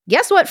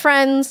Guess what,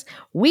 friends?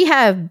 We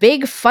have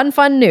big,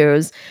 fun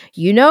news.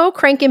 You know,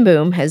 Crank and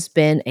Boom has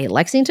been a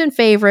Lexington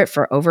favorite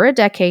for over a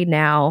decade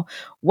now.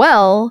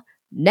 Well,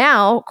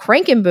 now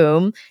Crank and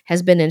Boom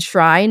has been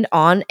enshrined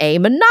on a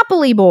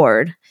Monopoly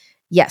board.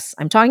 Yes,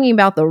 I'm talking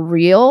about the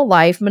real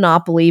life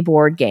Monopoly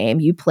board game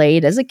you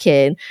played as a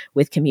kid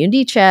with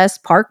Community Chess,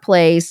 Park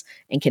Place,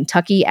 and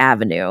Kentucky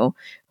Avenue.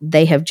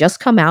 They have just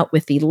come out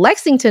with the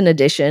Lexington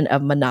edition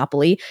of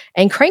Monopoly,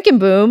 and Crank and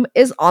Boom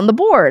is on the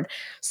board.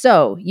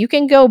 So you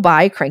can go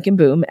buy Crank and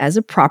Boom as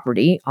a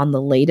property on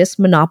the latest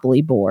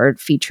Monopoly board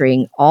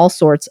featuring all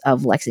sorts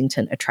of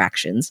Lexington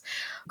attractions.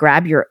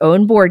 Grab your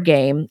own board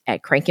game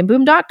at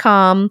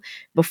crankandboom.com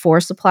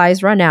before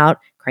supplies run out.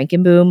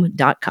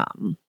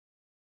 Crankandboom.com.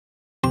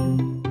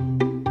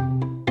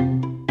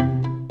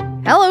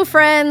 Hello,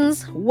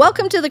 friends.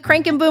 Welcome to the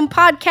Crank and Boom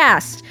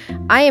podcast.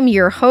 I am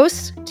your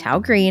host, Tao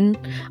Green.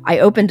 I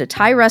opened a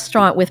Thai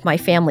restaurant with my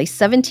family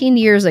 17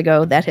 years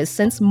ago that has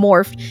since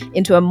morphed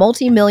into a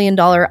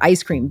multi-million-dollar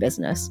ice cream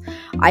business.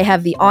 I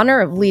have the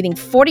honor of leading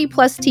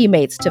 40-plus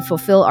teammates to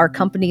fulfill our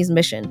company's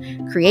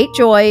mission: create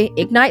joy,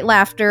 ignite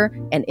laughter,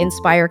 and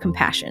inspire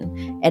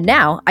compassion. And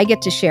now I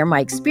get to share my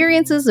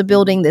experiences of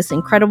building this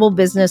incredible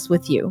business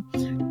with you.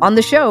 On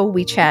the show,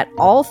 we chat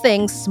all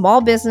things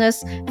small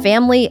business,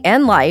 family,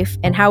 and life,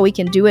 and how we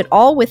can do it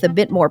all with a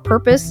bit more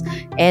purpose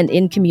and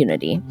in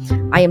community.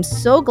 I am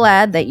so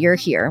glad that you're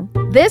here.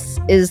 This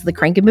is the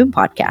Crank and Boom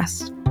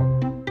podcast.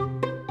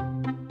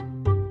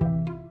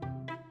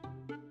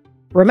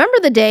 Remember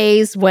the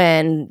days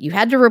when you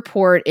had to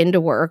report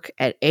into work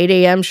at 8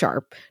 a.m.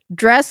 sharp,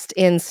 dressed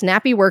in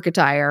snappy work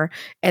attire,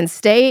 and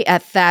stay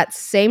at that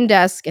same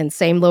desk and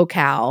same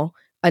locale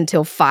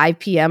until 5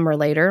 p.m. or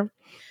later?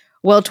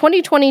 Well,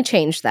 2020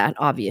 changed that,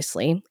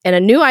 obviously, and a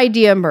new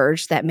idea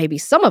emerged that maybe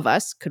some of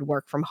us could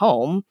work from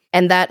home,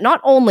 and that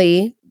not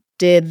only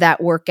did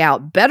that work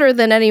out better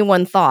than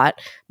anyone thought,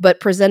 but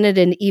presented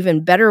an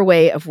even better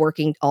way of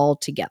working all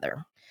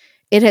together.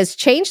 It has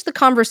changed the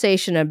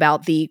conversation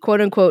about the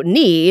quote-unquote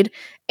need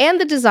and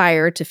the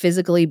desire to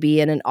physically be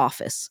in an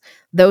office.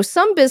 Though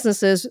some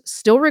businesses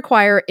still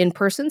require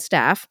in-person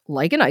staff,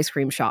 like an ice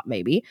cream shop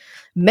maybe,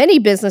 many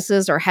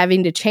businesses are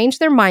having to change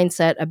their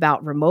mindset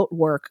about remote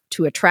work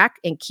to attract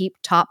and keep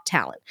top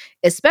talent,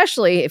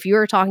 especially if you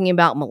are talking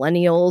about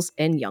millennials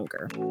and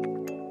younger.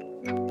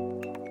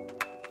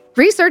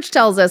 Research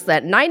tells us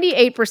that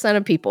 98%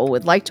 of people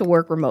would like to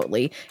work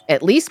remotely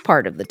at least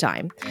part of the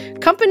time.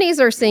 Companies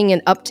are seeing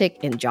an uptick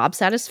in job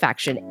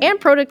satisfaction and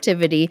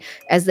productivity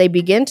as they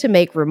begin to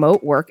make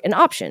remote work an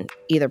option,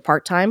 either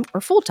part-time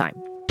or full-time.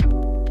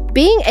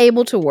 Being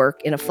able to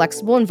work in a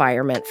flexible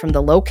environment from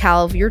the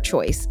locale of your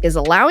choice is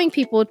allowing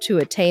people to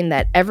attain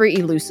that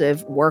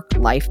ever-elusive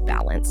work-life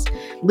balance,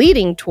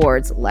 leading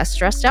towards less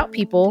stressed out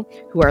people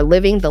who are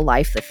living the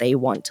life that they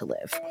want to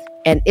live.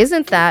 And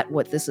isn't that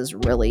what this is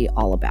really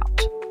all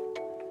about?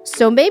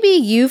 So maybe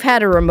you've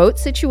had a remote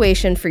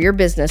situation for your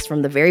business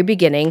from the very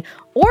beginning,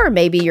 or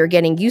maybe you're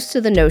getting used to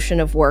the notion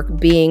of work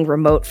being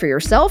remote for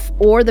yourself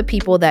or the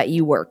people that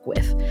you work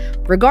with.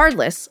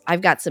 Regardless,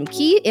 I've got some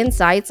key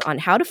insights on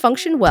how to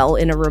function well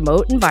in a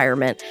remote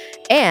environment,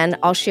 and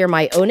I'll share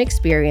my own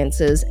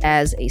experiences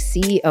as a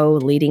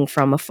CEO leading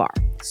from afar.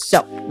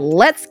 So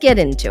let's get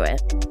into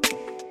it.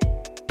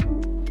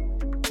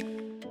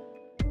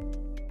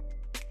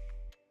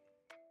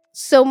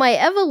 So my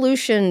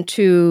evolution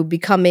to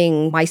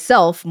becoming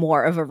myself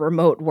more of a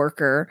remote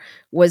worker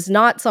was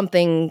not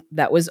something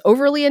that was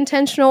overly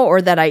intentional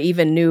or that I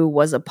even knew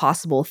was a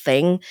possible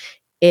thing.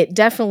 It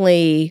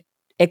definitely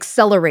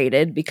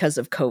accelerated because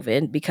of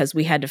COVID, because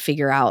we had to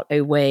figure out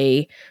a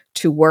way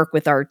to work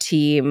with our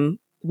team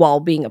while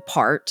being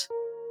apart.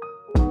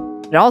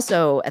 It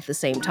also, at the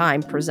same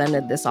time,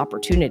 presented this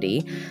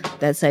opportunity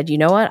that said, you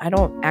know what, I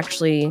don't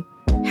actually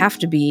have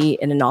to be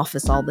in an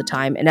office all the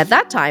time. And at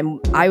that time,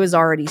 I was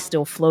already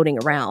still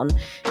floating around.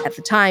 At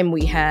the time,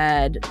 we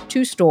had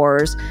 2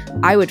 stores.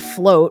 I would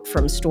float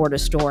from store to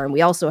store, and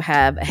we also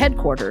have a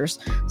headquarters.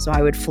 So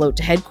I would float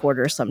to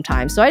headquarters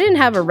sometimes. So I didn't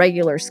have a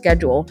regular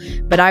schedule,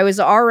 but I was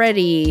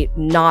already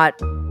not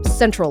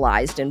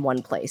centralized in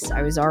one place.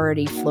 I was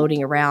already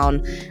floating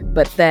around.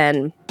 But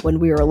then when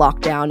we were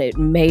locked down, it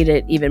made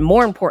it even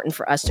more important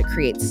for us to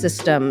create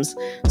systems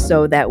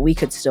so that we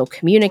could still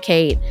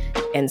communicate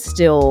and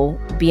still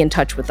be in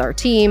touch with our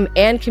team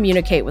and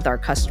communicate with our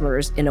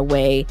customers in a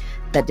way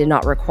that did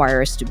not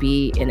require us to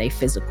be in a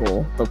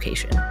physical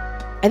location.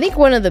 I think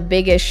one of the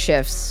biggest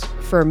shifts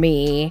for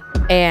me,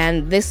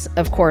 and this,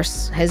 of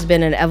course, has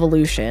been an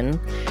evolution,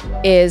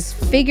 is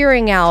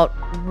figuring out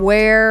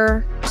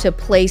where to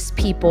place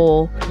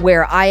people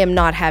where I am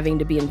not having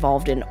to be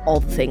involved in all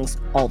the things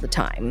all the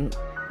time.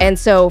 And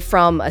so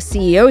from a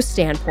CEO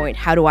standpoint,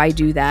 how do I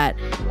do that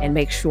and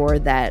make sure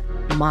that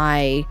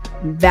my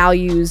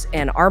values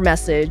and our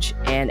message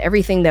and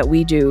everything that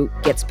we do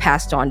gets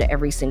passed on to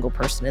every single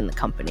person in the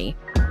company?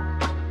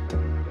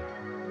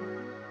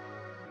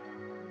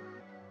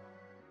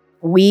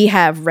 We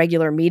have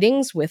regular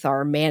meetings with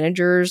our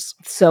managers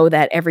so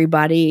that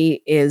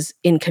everybody is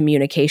in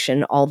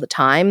communication all the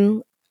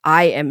time.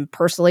 I am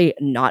personally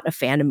not a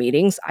fan of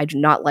meetings. I do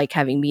not like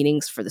having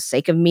meetings for the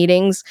sake of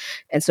meetings.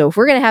 And so if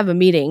we're going to have a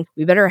meeting,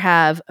 we better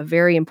have a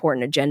very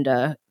important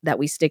agenda that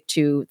we stick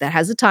to that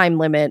has a time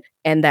limit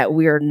and that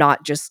we're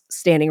not just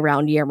standing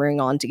around yammering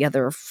on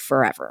together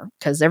forever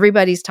because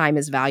everybody's time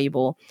is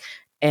valuable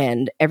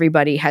and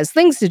everybody has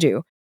things to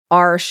do.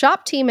 Our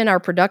shop team and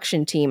our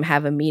production team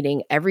have a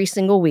meeting every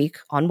single week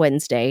on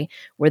Wednesday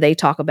where they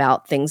talk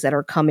about things that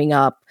are coming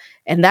up.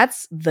 And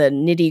that's the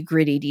nitty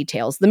gritty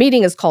details. The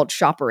meeting is called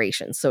Shop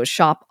Operations, so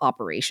shop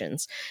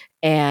operations.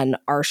 And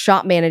our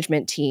shop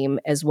management team,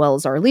 as well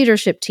as our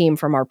leadership team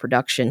from our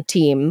production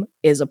team,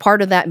 is a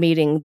part of that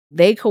meeting.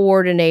 They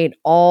coordinate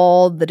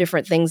all the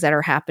different things that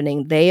are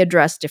happening, they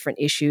address different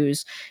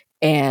issues.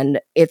 And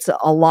it's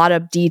a lot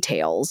of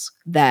details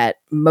that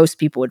most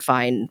people would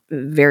find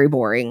very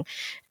boring.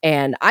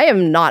 And I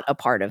am not a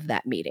part of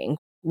that meeting.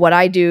 What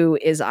I do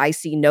is I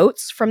see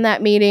notes from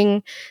that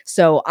meeting.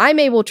 So I'm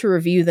able to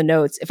review the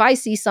notes. If I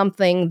see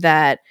something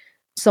that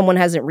someone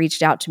hasn't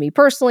reached out to me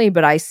personally,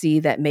 but I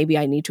see that maybe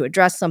I need to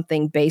address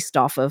something based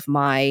off of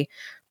my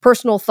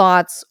personal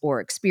thoughts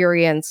or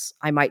experience,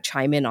 I might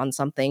chime in on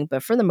something.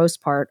 But for the most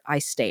part, I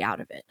stay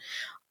out of it.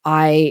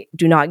 I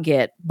do not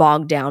get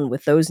bogged down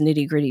with those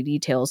nitty gritty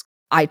details.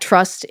 I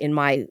trust in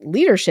my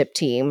leadership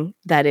team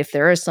that if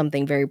there is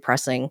something very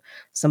pressing,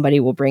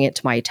 somebody will bring it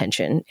to my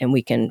attention and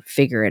we can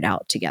figure it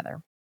out together.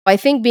 I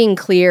think being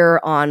clear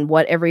on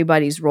what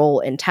everybody's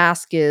role and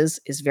task is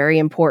very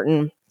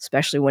important,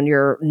 especially when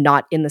you're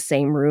not in the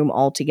same room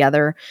all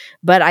together.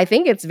 But I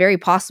think it's very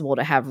possible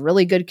to have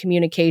really good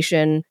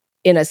communication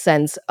in a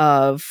sense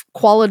of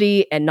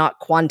quality and not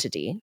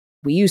quantity.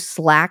 We use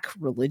Slack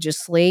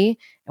religiously,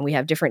 and we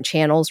have different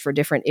channels for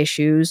different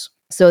issues.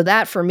 So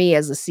that for me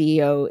as a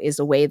CEO is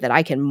a way that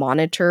I can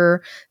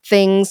monitor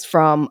things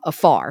from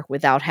afar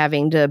without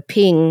having to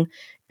ping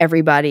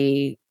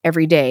everybody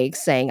every day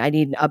saying I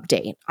need an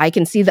update. I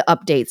can see the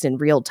updates in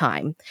real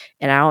time,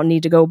 and I don't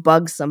need to go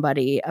bug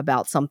somebody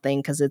about something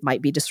because it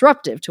might be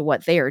disruptive to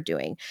what they are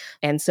doing.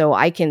 And so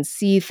I can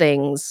see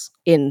things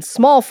in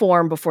small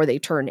form before they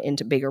turn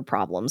into bigger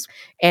problems.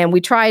 And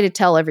we try to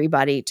tell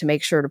everybody to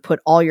make sure to put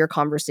all your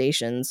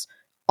conversations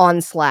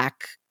on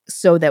Slack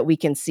so that we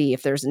can see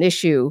if there's an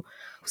issue.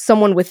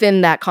 Someone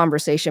within that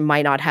conversation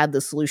might not have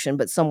the solution,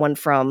 but someone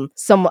from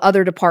some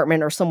other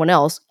department or someone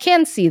else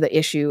can see the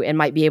issue and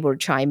might be able to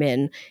chime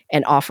in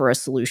and offer a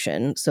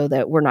solution so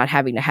that we're not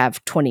having to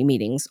have 20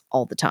 meetings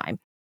all the time.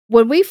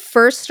 When we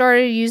first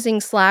started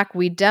using Slack,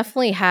 we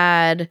definitely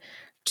had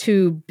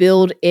to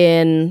build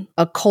in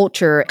a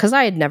culture because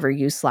I had never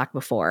used Slack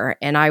before.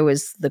 And I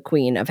was the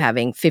queen of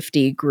having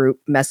 50 group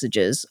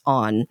messages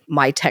on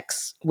my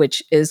texts,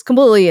 which is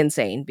completely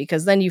insane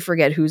because then you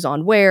forget who's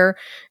on where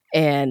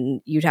and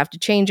you'd have to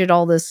change it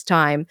all this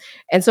time.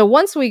 And so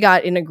once we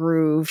got in a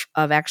groove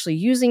of actually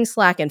using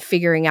Slack and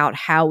figuring out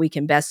how we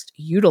can best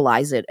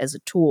utilize it as a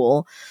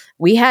tool,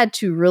 we had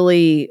to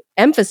really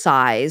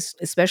emphasize,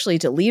 especially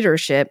to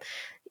leadership,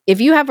 if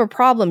you have a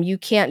problem, you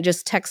can't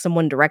just text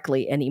someone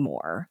directly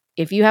anymore.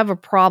 If you have a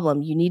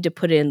problem, you need to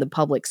put it in the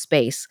public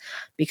space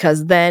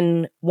because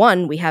then,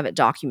 one, we have it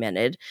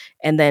documented.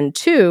 And then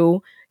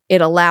two,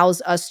 it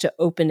allows us to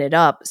open it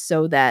up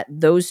so that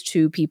those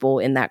two people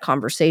in that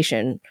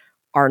conversation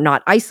are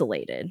not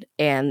isolated.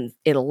 And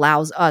it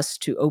allows us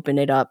to open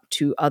it up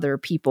to other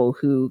people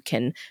who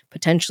can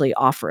potentially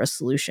offer a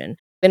solution.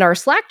 In our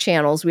Slack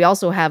channels, we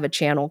also have a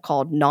channel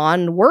called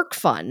Non-Work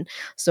Fun.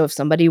 So if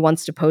somebody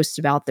wants to post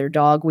about their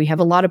dog, we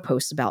have a lot of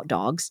posts about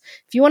dogs.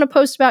 If you want to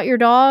post about your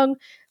dog,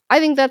 I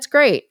think that's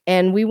great.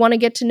 And we want to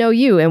get to know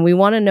you and we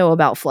want to know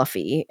about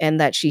Fluffy and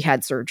that she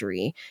had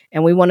surgery.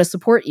 And we want to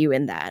support you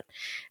in that.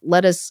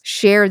 Let us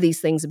share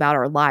these things about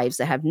our lives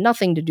that have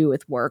nothing to do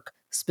with work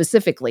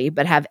specifically,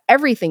 but have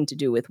everything to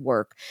do with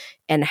work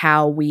and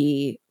how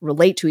we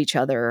relate to each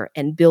other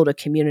and build a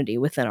community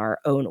within our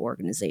own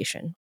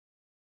organization.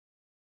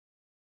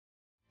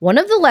 One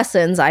of the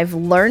lessons I've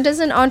learned as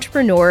an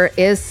entrepreneur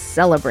is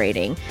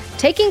celebrating.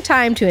 Taking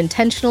time to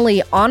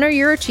intentionally honor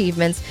your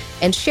achievements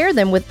and share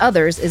them with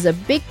others is a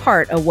big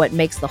part of what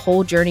makes the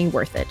whole journey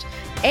worth it.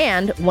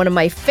 And one of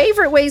my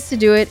favorite ways to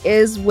do it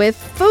is with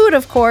food,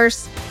 of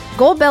course.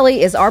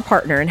 Goldbelly is our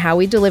partner in how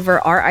we deliver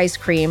our ice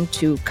cream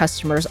to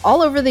customers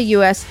all over the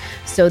US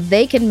so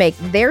they can make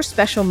their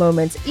special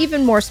moments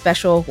even more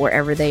special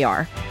wherever they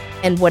are.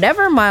 And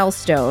whatever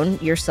milestone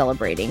you're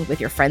celebrating with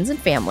your friends and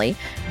family,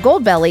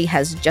 Goldbelly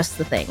has just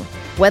the thing.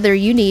 Whether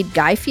you need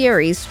Guy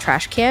Fieri's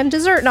trash can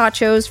dessert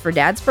nachos for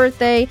Dad's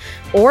birthday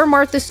or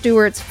Martha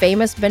Stewart's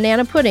famous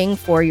banana pudding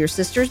for your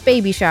sister's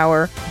baby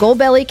shower,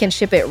 Goldbelly can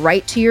ship it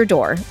right to your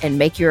door and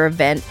make your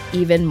event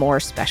even more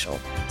special.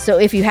 So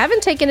if you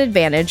haven't taken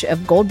advantage of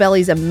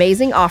Goldbelly's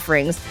amazing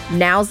offerings,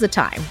 now's the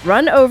time.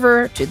 Run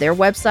over to their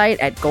website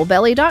at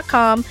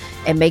goldbelly.com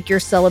and make your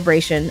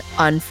celebration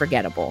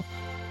unforgettable.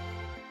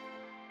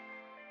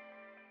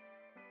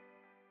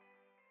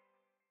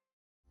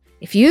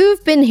 If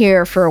you've been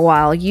here for a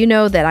while, you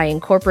know that I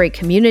incorporate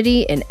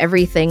community in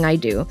everything I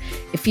do.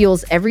 It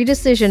fuels every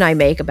decision I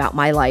make about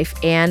my life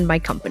and my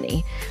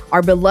company.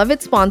 Our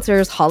beloved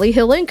sponsors, Holly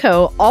Hill &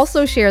 Co.,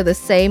 also share the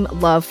same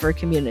love for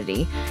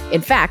community.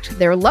 In fact,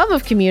 their love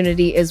of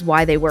community is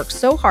why they work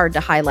so hard to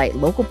highlight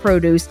local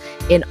produce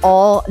in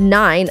all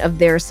 9 of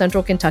their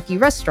Central Kentucky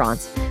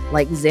restaurants,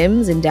 like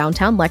Zim's in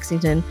downtown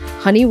Lexington,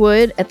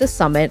 Honeywood at the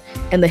Summit,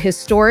 and the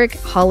historic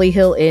Holly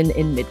Hill Inn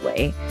in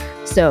Midway.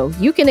 So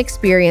you can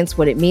experience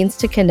what it means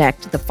to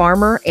connect the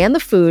farmer and the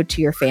food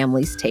to your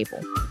family's table.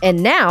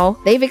 And now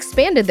they've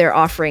expanded their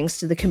offerings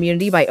to the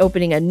community by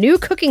opening a new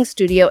cooking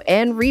studio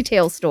and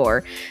retail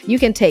store. You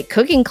can take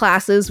cooking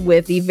classes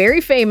with the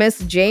very famous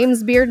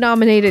James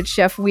Beard-nominated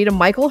Chef Weta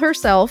Michael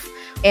herself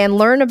and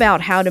learn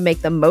about how to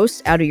make the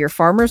most out of your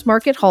farmer's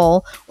market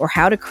haul or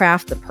how to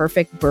craft the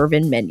perfect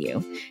bourbon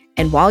menu.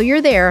 And while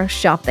you're there,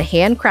 shop the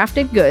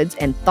handcrafted goods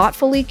and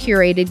thoughtfully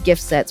curated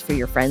gift sets for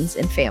your friends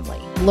and family.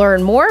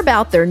 Learn more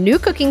about their new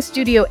cooking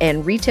studio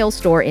and retail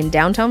store in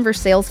downtown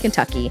Versailles,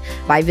 Kentucky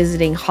by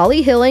visiting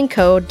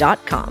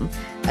hollyhillandco.com.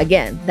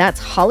 Again,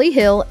 that's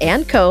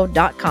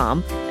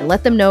hollyhillandco.com, and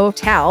let them know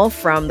Tal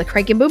from the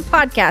Crank and Boom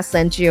podcast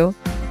sent you.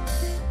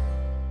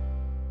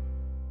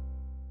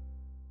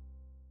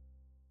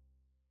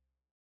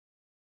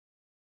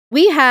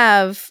 We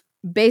have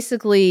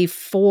basically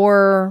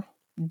 4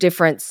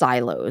 different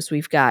silos.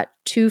 We've got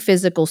 2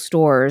 physical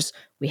stores,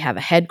 we have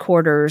a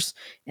headquarters,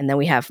 and then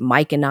we have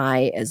Mike and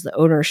I as the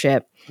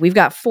ownership. We've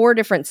got 4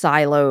 different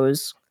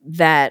silos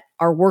that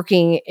are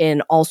working in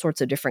all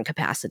sorts of different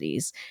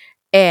capacities.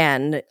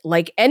 And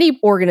like any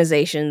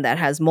organization that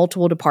has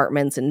multiple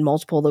departments and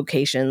multiple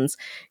locations,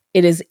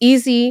 it is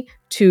easy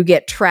to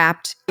get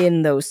trapped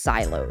in those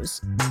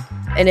silos.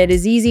 And it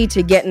is easy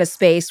to get in a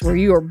space where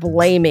you are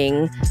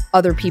blaming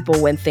other people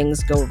when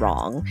things go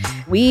wrong.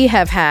 We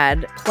have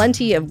had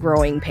plenty of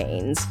growing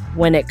pains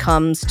when it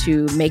comes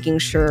to making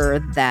sure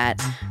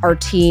that our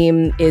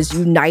team is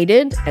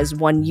united as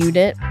one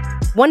unit.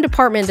 One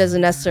department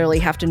doesn't necessarily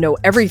have to know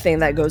everything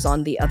that goes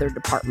on the other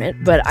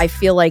department, but I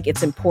feel like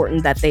it's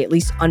important that they at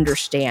least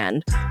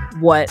understand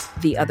what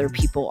the other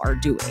people are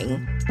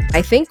doing.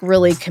 I think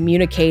really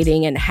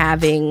communicating and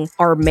having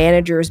our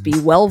managers be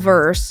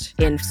well-versed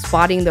in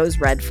spotting those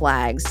red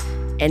flags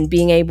and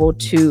being able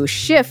to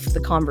shift the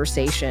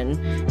conversation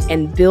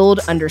and build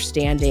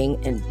understanding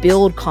and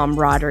build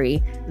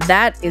camaraderie,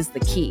 that is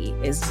the key,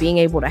 is being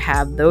able to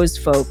have those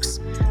folks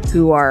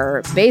who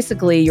are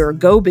basically your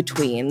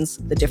go-betweens,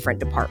 the different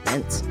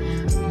departments,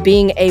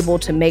 being able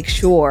to make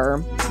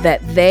sure that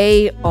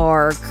they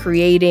are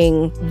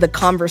creating the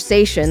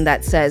conversation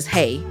that says,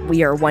 hey,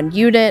 we are one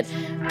unit,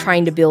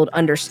 trying to build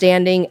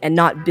understanding and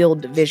not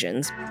build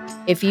divisions.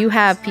 If you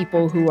have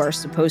people who are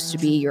supposed to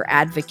be your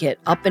advocate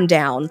up and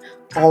down,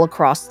 all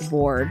across the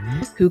board,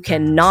 who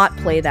cannot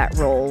play that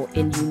role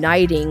in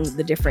uniting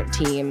the different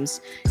teams,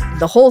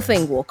 the whole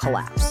thing will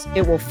collapse.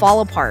 It will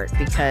fall apart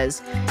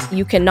because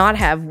you cannot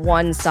have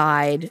one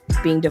side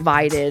being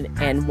divided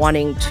and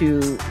wanting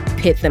to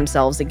pit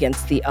themselves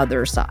against the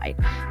other side,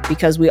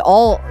 because we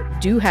all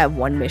do have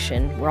one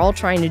mission. We're all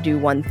trying to do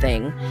one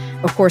thing.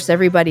 Of course,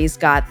 everybody's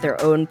got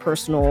their own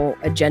personal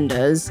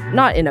agendas,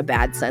 not in a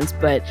bad sense,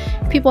 but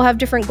people have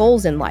different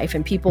goals in life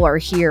and people are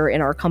here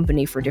in our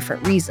company for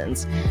different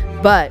reasons.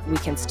 But we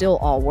can still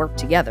all work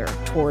together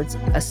towards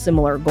a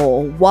similar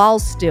goal while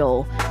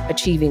still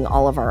achieving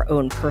all of our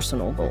own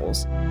personal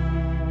goals.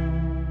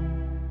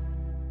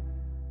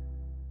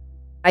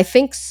 I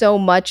think so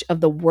much of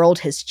the world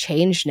has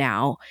changed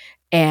now,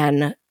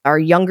 and our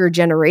younger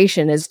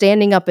generation is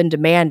standing up and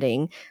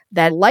demanding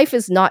that life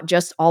is not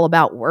just all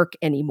about work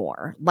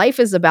anymore. Life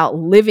is about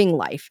living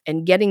life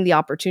and getting the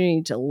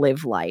opportunity to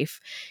live life.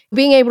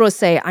 Being able to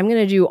say, I'm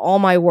going to do all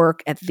my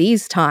work at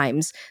these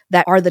times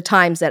that are the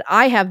times that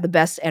I have the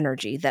best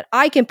energy, that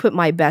I can put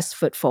my best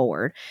foot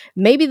forward.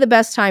 Maybe the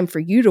best time for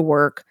you to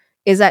work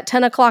is at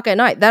 10 o'clock at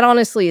night. That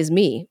honestly is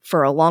me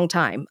for a long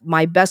time.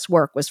 My best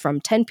work was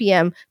from 10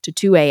 p.m. to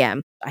 2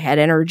 a.m. I had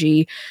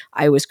energy.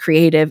 I was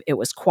creative. It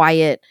was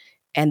quiet.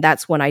 And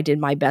that's when I did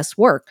my best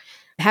work.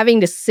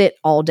 Having to sit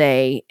all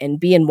day and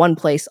be in one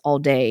place all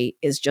day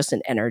is just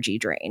an energy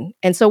drain.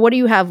 And so what do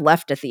you have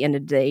left at the end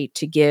of the day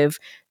to give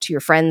to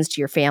your friends,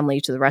 to your family,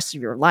 to the rest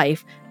of your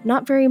life?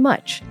 Not very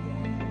much.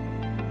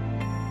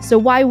 So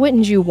why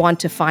wouldn't you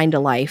want to find a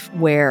life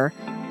where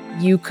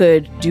you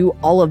could do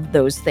all of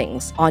those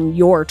things on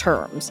your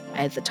terms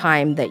at the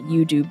time that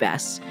you do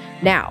best?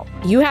 Now,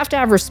 you have to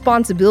have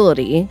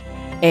responsibility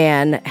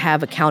and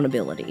have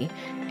accountability.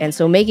 And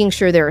so making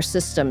sure there are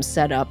systems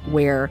set up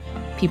where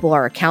people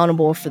are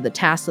accountable for the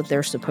tasks that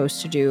they're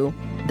supposed to do,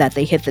 that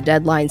they hit the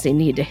deadlines they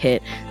need to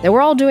hit, that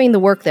we're all doing the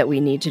work that we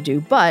need to do.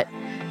 But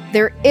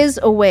there is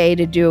a way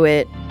to do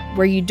it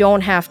where you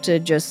don't have to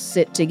just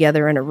sit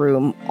together in a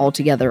room all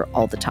together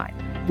all the time.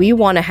 We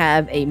want to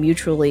have a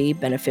mutually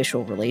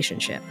beneficial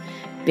relationship.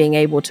 Being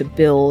able to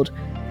build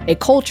a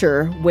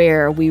culture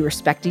where we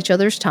respect each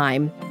other's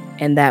time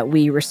and that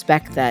we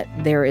respect that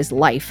there is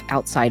life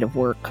outside of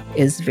work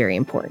is very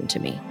important to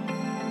me.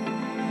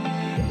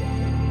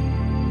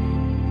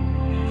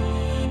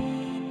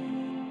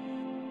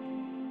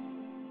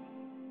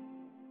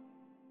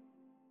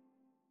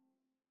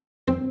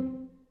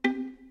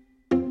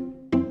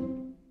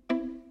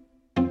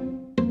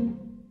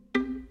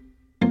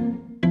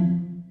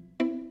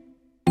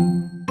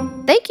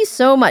 Thank you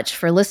so much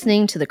for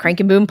listening to the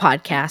Crank and Boom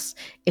podcast.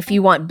 If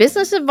you want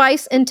business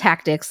advice and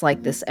tactics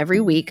like this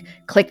every week,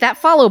 click that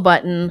follow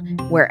button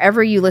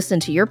wherever you listen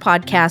to your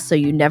podcast so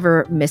you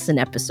never miss an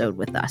episode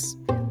with us.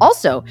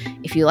 Also,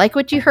 if you like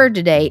what you heard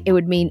today, it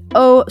would mean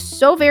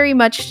so very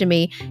much to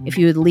me if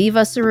you would leave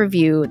us a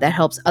review that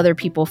helps other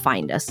people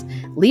find us.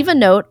 Leave a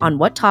note on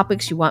what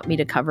topics you want me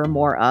to cover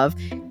more of,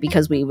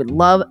 because we would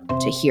love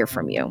to hear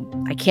from you.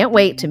 I can't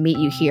wait to meet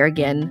you here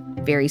again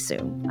very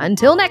soon.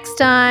 Until next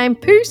time,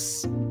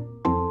 peace!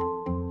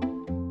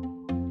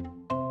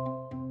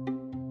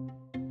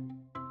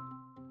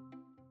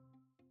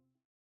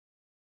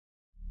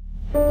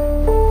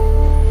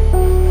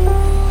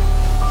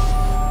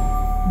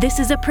 This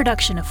is a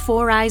production of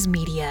Four Eyes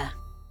Media.